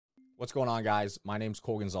What's going on, guys? My name's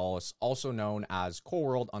Cole Gonzalez, also known as Cole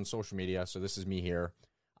World on social media. So this is me here.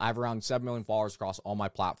 I have around 7 million followers across all my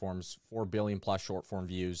platforms, 4 billion plus short form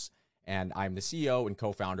views, and I'm the CEO and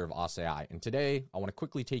co-founder of OSSA.AI. And today I want to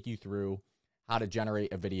quickly take you through how to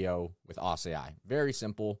generate a video with OSSA.AI. Very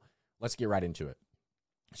simple. Let's get right into it.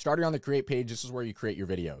 Starting on the create page, this is where you create your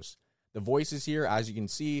videos. The voices here, as you can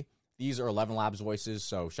see, these are 11 Labs voices.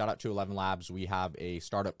 So shout out to 11 Labs. We have a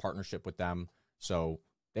startup partnership with them. So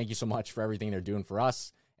thank you so much for everything they're doing for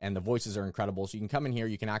us. And the voices are incredible. So you can come in here,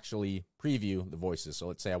 you can actually preview the voices. So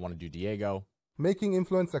let's say I want to do Diego. Making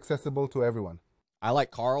influence accessible to everyone. I like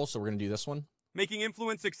Carl, so we're going to do this one. Making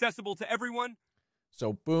influence accessible to everyone.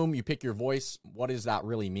 So boom, you pick your voice. What does that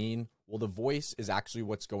really mean? Well, the voice is actually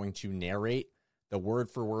what's going to narrate the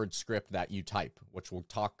word-for-word script that you type, which we'll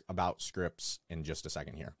talk about scripts in just a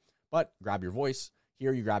second here. But grab your voice.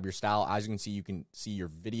 Here you grab your style. As you can see your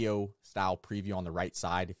video style preview on the right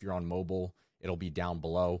side. If you're on mobile, it'll be down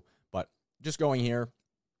below. But just going here,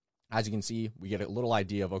 as you can see, we get a little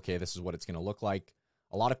idea of, okay, this is what it's going to look like.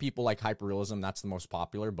 A lot of people like hyperrealism. That's the most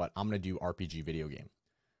popular, but I'm going to do RPG video game.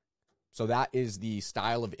 So that is the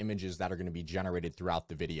style of images that are going to be generated throughout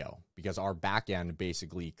the video, because our backend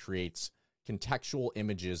basically creates contextual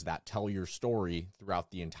images that tell your story throughout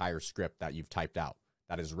the entire script that you've typed out.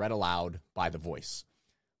 That is read aloud by the voice.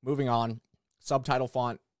 Moving on, subtitle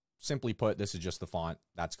font. Simply put, this is just the font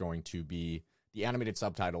that's going to be the animated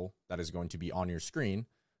subtitle that is going to be on your screen.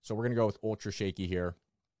 So we're going to go with ultra shaky here.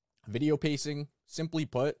 Video pacing, simply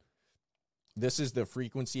put, this is the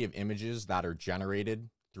frequency of images that are generated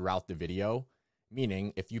throughout the video.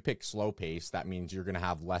 Meaning, if you pick slow pace, that means you're going to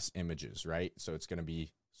have less images, right? So it's going to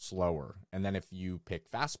be slower. And then if you pick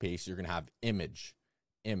fast pace, you're going to have image,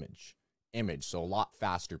 image, image. So a lot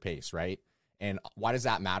faster pace, right? And why does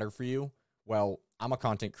that matter for you? Well, I'm a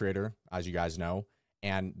content creator, as you guys know,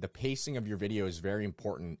 and the pacing of your video is very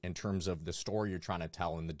important in terms of the story you're trying to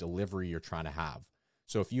tell and the delivery you're trying to have.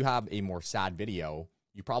 So if you have a more sad video,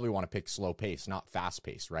 you probably want to pick slow pace, not fast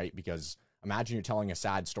pace, right? Because imagine you're telling a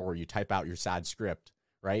sad story, you type out your sad script,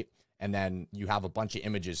 right? And then you have a bunch of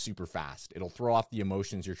images super fast. It'll throw off the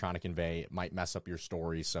emotions you're trying to convey. It might mess up your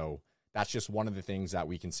story. So that's just one of the things that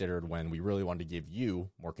we considered when we really wanted to give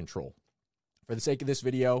you more control. For the sake of this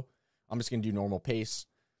video, I'm just going to do normal pace.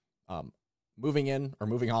 Moving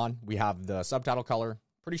on, we have the subtitle color.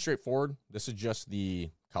 Pretty straightforward. This is just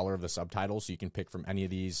the color of the subtitle, so you can pick from any of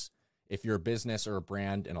these. If you're a business or a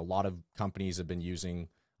brand, and a lot of companies have been using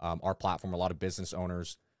our platform, a lot of business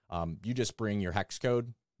owners, you just bring your hex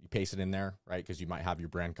code, you paste it in there, right? Because you might have your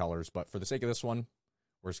brand colors. But for the sake of this one,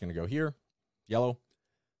 we're just going to go here, yellow,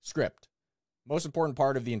 script. Most important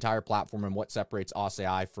part of the entire platform and what separates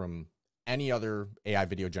OSSA.AI from any other AI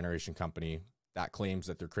video generation company that claims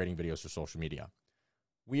that they're creating videos for social media.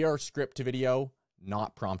 We are script to video,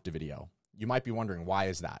 not prompt to video. You might be wondering, why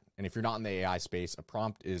is that? And if you're not in the AI space, a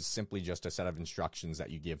prompt is simply just a set of instructions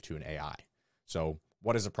that you give to an AI. So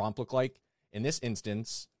what does a prompt look like? In this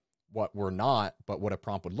instance, what we're not, but what a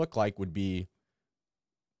prompt would look like would be,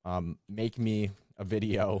 make me a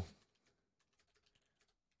video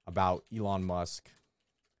about Elon Musk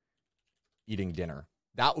eating dinner.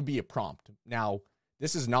 That would be a prompt. Now,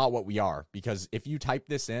 this is not what we are, because if you type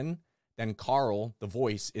this in, then Carl, the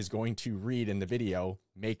voice, is going to read in the video,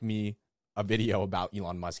 make me a video about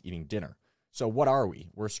Elon Musk eating dinner. So what are we?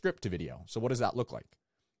 We're script to video. So what does that look like?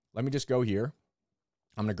 Let me just go here.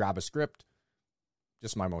 I'm going to grab a script,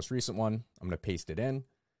 just my most recent one. I'm going to paste it in.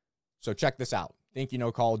 So check this out. Think you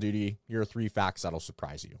know Call of Duty. Here are 3 facts that'll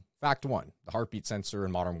surprise you. Fact 1, the heartbeat sensor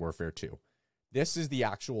in Modern Warfare 2. This is the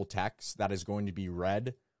actual text that is going to be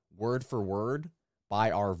read word for word by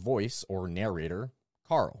our voice or narrator,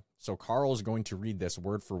 Carl. So Carl is going to read this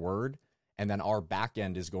word for word, and then our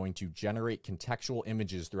backend is going to generate contextual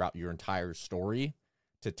images throughout your entire story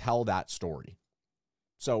to tell that story.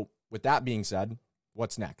 So with that being said,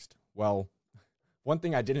 what's next? Well, one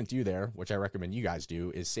thing I didn't do there, which I recommend you guys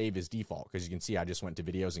do, is save as default, because you can see I just went to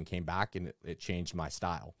videos and came back and it changed my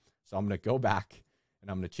style. So I'm going to go back and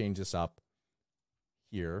I'm going to change this up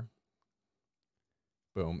here.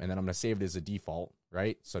 Boom. And then I'm going to save it as a default,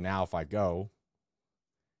 right? So now if I go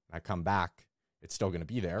and I come back, it's still going to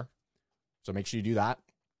be there. So make sure you do that.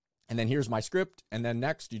 And then here's my script. And then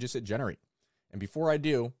next you just hit generate. And before I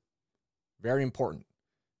do, very important,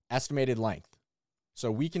 estimated length.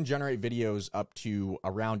 So we can generate videos up to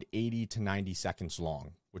around 80 to 90 seconds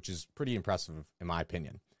long, which is pretty impressive in my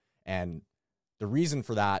opinion. And the reason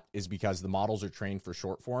for that is because the models are trained for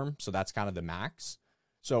short form. So that's kind of the max.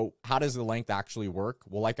 So how does the length actually work?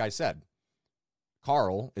 Well, like I said,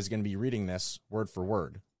 Carl is going to be reading this word for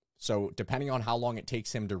word. So depending on how long it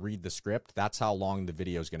takes him to read the script, that's how long the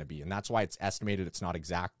video is going to be. And that's why it's estimated, it's not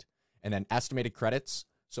exact. And then estimated credits.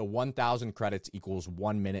 So 1,000 credits equals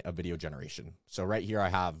 1 minute of video generation. So right here, I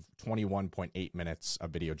have 21.8 minutes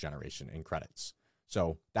of video generation in credits.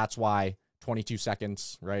 So that's why 22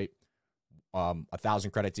 seconds, right?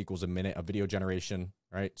 1,000 credits equals a minute of video generation,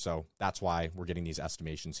 right? So that's why we're getting these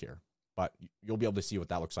estimations here. But you'll be able to see what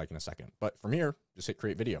that looks like in a second. But from here, just hit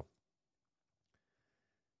create video.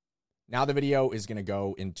 Now the video is going to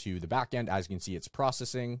go into the back end. As you can see, it's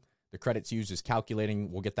processing. The credits used is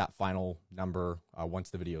calculating. We'll get that final number once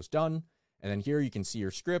the video is done. And then here you can see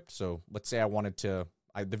your script. So let's say I wanted to,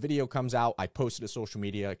 the video comes out, I post it to social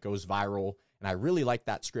media, it goes viral, and I really like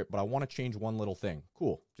that script, but I want to change one little thing.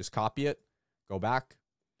 Cool. Just copy it, go back,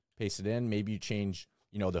 paste it in. Maybe you change,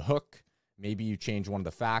 the hook. Maybe you change one of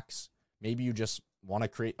the facts. Maybe you just want to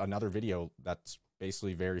create another video that's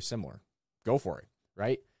basically very similar. Go for it,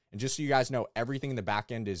 right? And just so you guys know, everything in the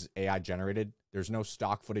back end is AI generated. There's no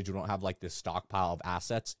stock footage. We don't have like this stockpile of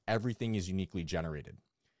assets. Everything is uniquely generated.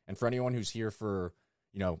 And for anyone who's here for,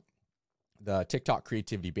 the TikTok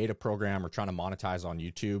creativity beta program or trying to monetize on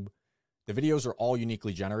YouTube, the videos are all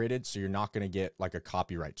uniquely generated. So you're not going to get like a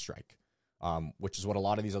copyright strike, which is what a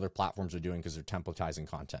lot of these other platforms are doing because they're templatizing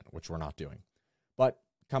content, which we're not doing. But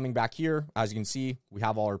coming back here, as you can see, we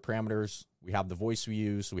have all our parameters. We have the voice we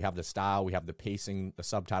use. We have the style. We have the pacing, the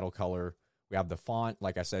subtitle color. We have the font.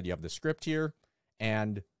 Like I said, you have the script here.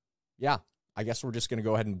 And yeah, I guess we're just going to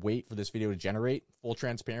go ahead and wait for this video to generate. Full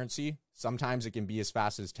transparency. Sometimes it can be as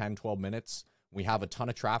fast as 10, 12 minutes. We have a ton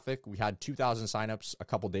of traffic. We had 2,000 signups a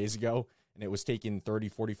couple days ago, and it was taking 30,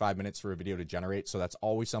 45 minutes for a video to generate. So that's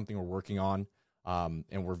always something we're working on.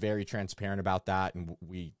 And we're very transparent about that. And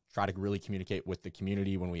we try to really communicate with the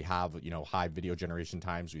community when we have, high video generation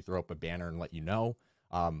times. We throw up a banner and let you know.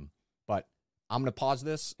 But I'm going to pause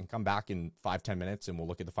this and come back in 5-10 minutes and we'll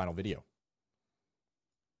look at the final video.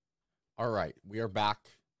 All right, we are back.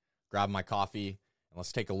 Grab my coffee and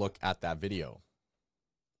let's take a look at that video.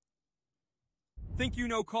 Think you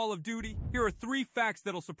know Call of Duty? Here are 3 facts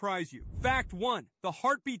that'll surprise you. Fact 1. The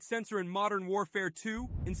heartbeat sensor in Modern Warfare 2,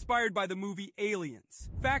 inspired by the movie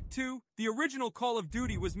Aliens. Fact 2. The original Call of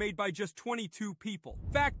Duty was made by just 22 people.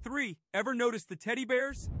 Fact 3. Ever notice the teddy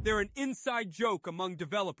bears? They're an inside joke among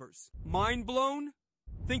developers. Mind blown?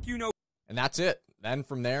 Think you know. And that's it. Then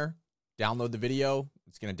from there, download the video.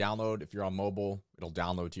 It's going to download. If you're on mobile, it'll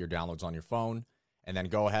download to your downloads on your phone. And then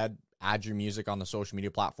go ahead, add your music on the social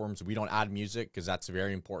media platforms. We don't add music because that's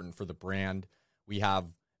very important for the brand. We have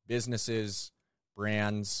businesses,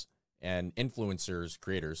 brands, and influencers,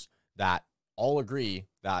 creators that all agree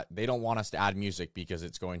that they don't want us to add music because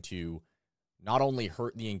it's going to not only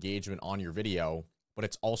hurt the engagement on your video, but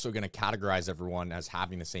it's also going to categorize everyone as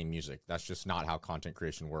having the same music. That's just not how content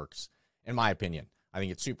creation works, in my opinion. I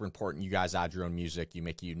think it's super important you guys add your own music. You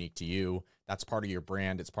make it unique to you. That's part of your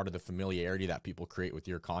brand. It's part of the familiarity that people create with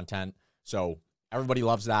your content. So everybody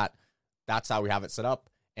loves that. That's how we have it set up.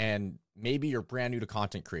 And maybe you're brand new to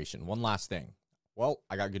content creation. One last thing. Well,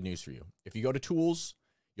 I got good news for you. If you go to tools,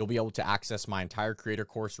 you'll be able to access my entire creator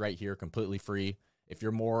course right here, completely free. If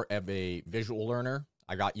you're more of a visual learner,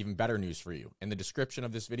 I got even better news for you. In the description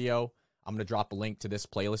of this video, I'm going to drop a link to this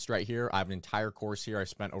playlist right here. I have an entire course here. I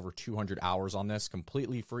spent over 200 hours on this,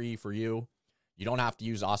 completely free for you. You don't have to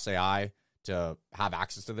use OSSA.AI to have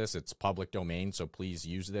access to this. It's public domain, so please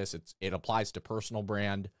use this. It applies to personal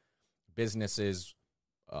brand, businesses,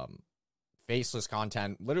 faceless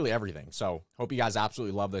content, literally everything. So hope you guys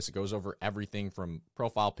absolutely love this. It goes over everything from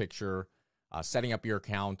profile picture, setting up your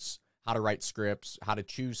accounts, how to write scripts, how to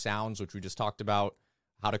choose sounds, which we just talked about,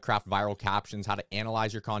 how to craft viral captions, how to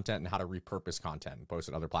analyze your content, and how to repurpose content and post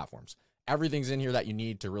it on other platforms. Everything's in here that you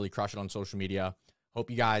need to really crush it on social media. Hope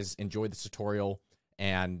you guys enjoyed this tutorial.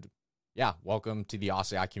 And yeah, welcome to the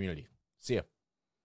OSSA.AI community. See ya.